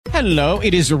Hello,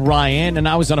 it is Ryan, and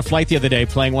I was on a flight the other day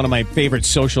playing one of my favorite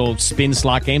social spin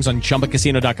slot games on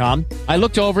ChumbaCasino.com. I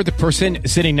looked over at the person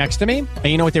sitting next to me, and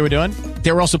you know what they were doing?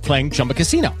 They were also playing Chumba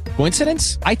Casino.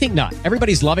 Coincidence? I think not.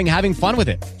 Everybody's loving having fun with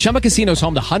it. Chumba Casino is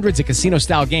home to hundreds of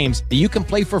casino-style games that you can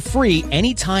play for free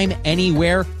anytime,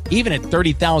 anywhere, even at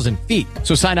 30,000 feet.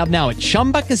 So sign up now at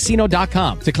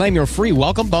ChumbaCasino.com to claim your free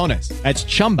welcome bonus. That's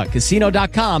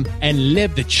ChumbaCasino.com and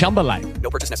live the Chumba life.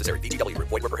 No purchase necessary. VGW.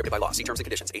 Void where prohibited by law. See terms and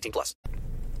conditions. 18+.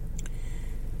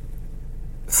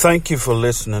 Thank you for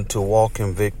listening to Walk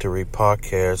in Victory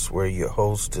podcast, where your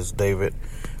host is David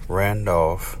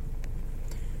Randolph.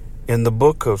 In the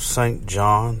book of St.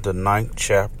 John, the 9th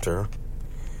chapter,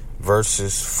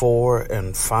 verses 4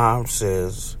 and 5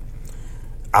 says,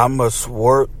 I must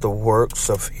work the works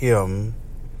of him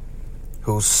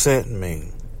who sent me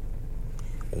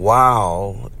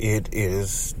while it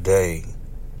is day.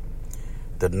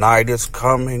 The night is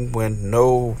coming when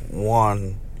no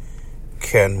one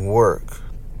can work.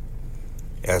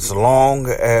 As long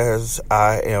as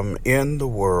I am in the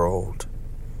world,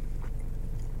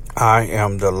 I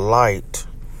am the light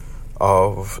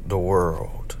of the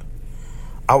world.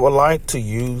 I would like to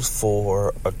use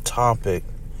for a topic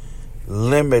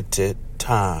limited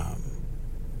time.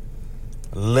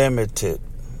 Limited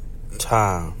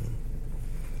time.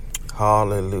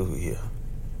 Hallelujah.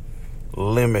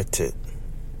 Limited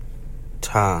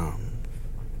time.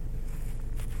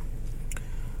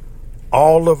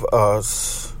 All of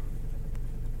us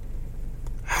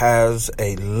has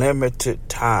a limited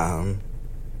time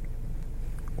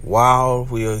while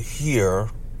we're here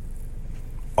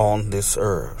on this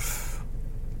earth.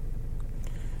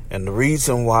 And the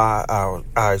reason why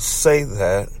I say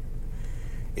that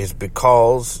is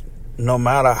because no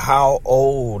matter how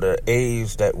old or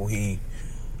age that we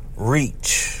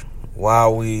reach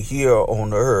while we're here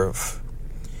on earth,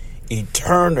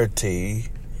 eternity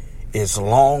is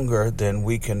longer than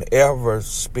we can ever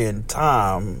spend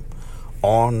time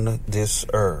on this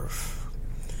earth.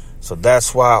 So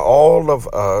that's why all of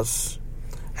us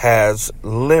has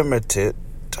limited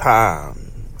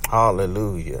time.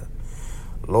 Hallelujah.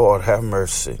 Lord have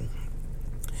mercy.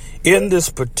 In this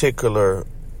particular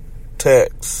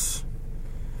text,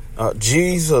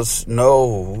 Jesus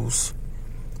knows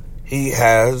he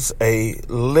has a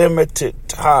limited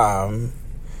time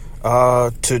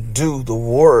to do the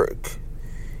work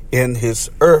in his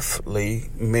earthly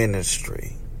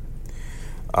ministry.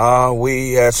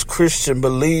 We as Christian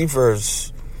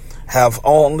believers have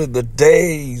only the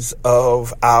days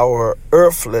of our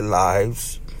earthly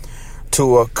lives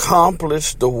to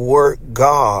accomplish the work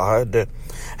God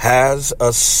has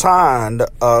assigned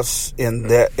us in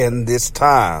this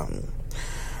time.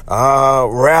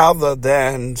 Rather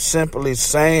than simply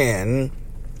saying,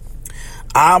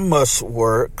 I must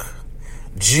work,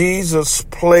 Jesus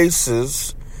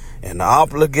places an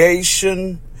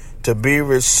obligation to be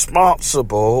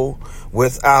responsible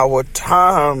with our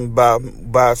time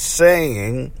by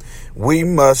saying we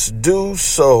must do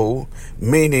so,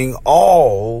 meaning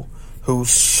all who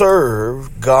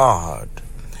serve God.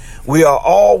 We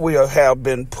have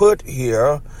been put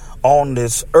here on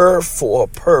this earth for a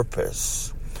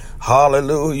purpose.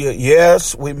 Hallelujah.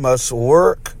 Yes, we must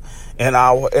work in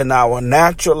our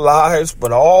natural lives,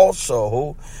 but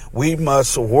also we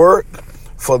must work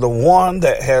for the one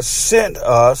that has sent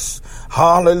us.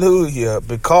 Hallelujah.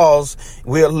 Because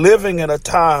we are living in a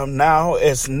time now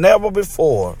as never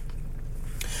before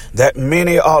that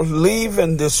many are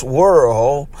leaving this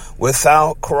world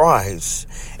without Christ.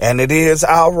 And it is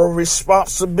our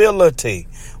responsibility,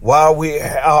 while we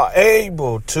are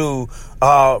able to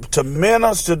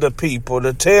minister to people,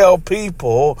 to tell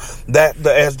people that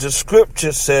as the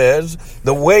scripture says,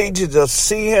 the wages of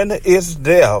sin is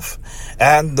death,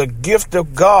 and the gift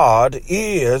of God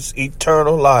is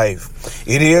eternal life.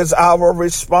 It is our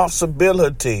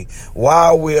responsibility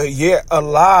while we are yet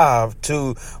alive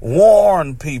to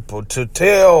warn people, to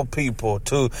tell people,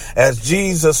 to, as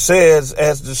Jesus says,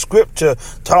 as the scripture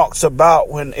talks about,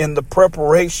 when in the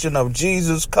preparation of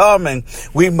Jesus coming,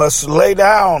 we must lay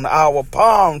down our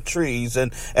palm trees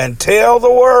and tell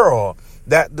the world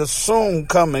that the soon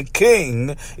coming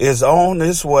King is on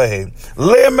his way.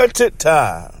 Limited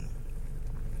time.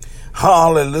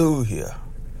 Hallelujah.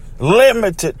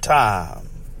 Limited time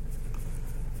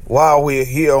while we're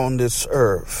here on this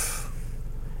earth.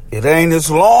 It ain't as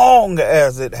long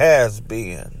as it has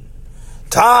been.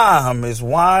 Time is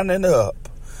winding up.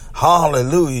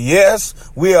 Hallelujah.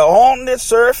 Yes, we are on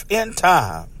this earth in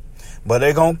time, but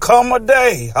there's going to come a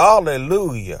day,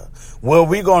 hallelujah, where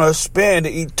we're going to spend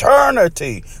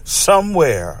eternity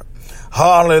somewhere.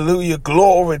 Hallelujah.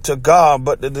 Glory to God.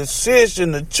 But the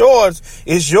decision, the choice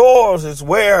is yours. Is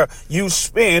where you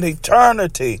spend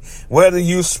eternity. Whether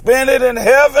you spend it in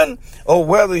heaven or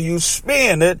whether you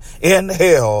spend it in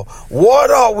hell.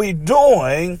 What are we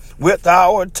doing with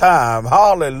our time?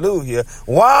 Hallelujah.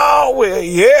 While we're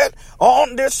yet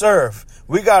on this earth,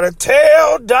 we got to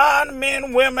tell dying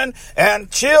men, women, and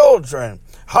children,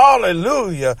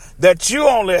 hallelujah, that you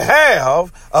only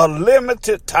have a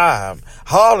limited time,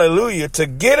 hallelujah, to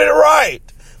get it right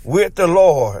with the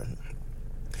Lord.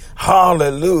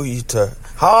 Hallelujah.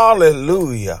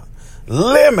 Hallelujah.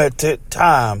 Limited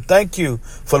time. Thank you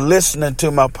for listening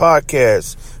to my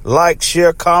podcast. Like,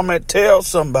 share, comment, tell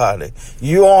somebody.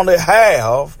 You only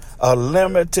have a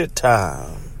limited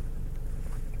time.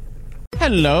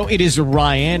 Hello, it is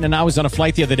Ryan, and I was on a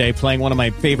flight the other day playing one of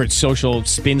my favorite social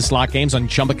spin slot games on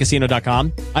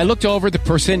ChumbaCasino.com. I looked over at the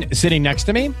person sitting next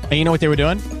to me, and you know what they were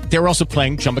doing? They were also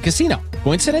playing Chumba Casino.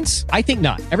 Coincidence? I think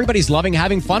not. Everybody's loving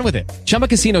having fun with it. Chumba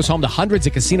Casino is home to hundreds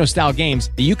of casino-style games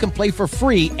that you can play for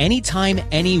free anytime,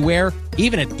 anywhere,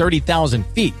 even at 30,000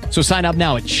 feet. So sign up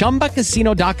now at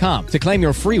ChumbaCasino.com to claim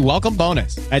your free welcome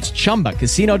bonus. That's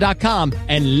ChumbaCasino.com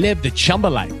and live the Chumba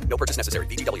life. No purchase necessary.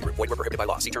 VGW Group. Void where prohibited by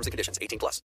law. See terms and conditions. 18+.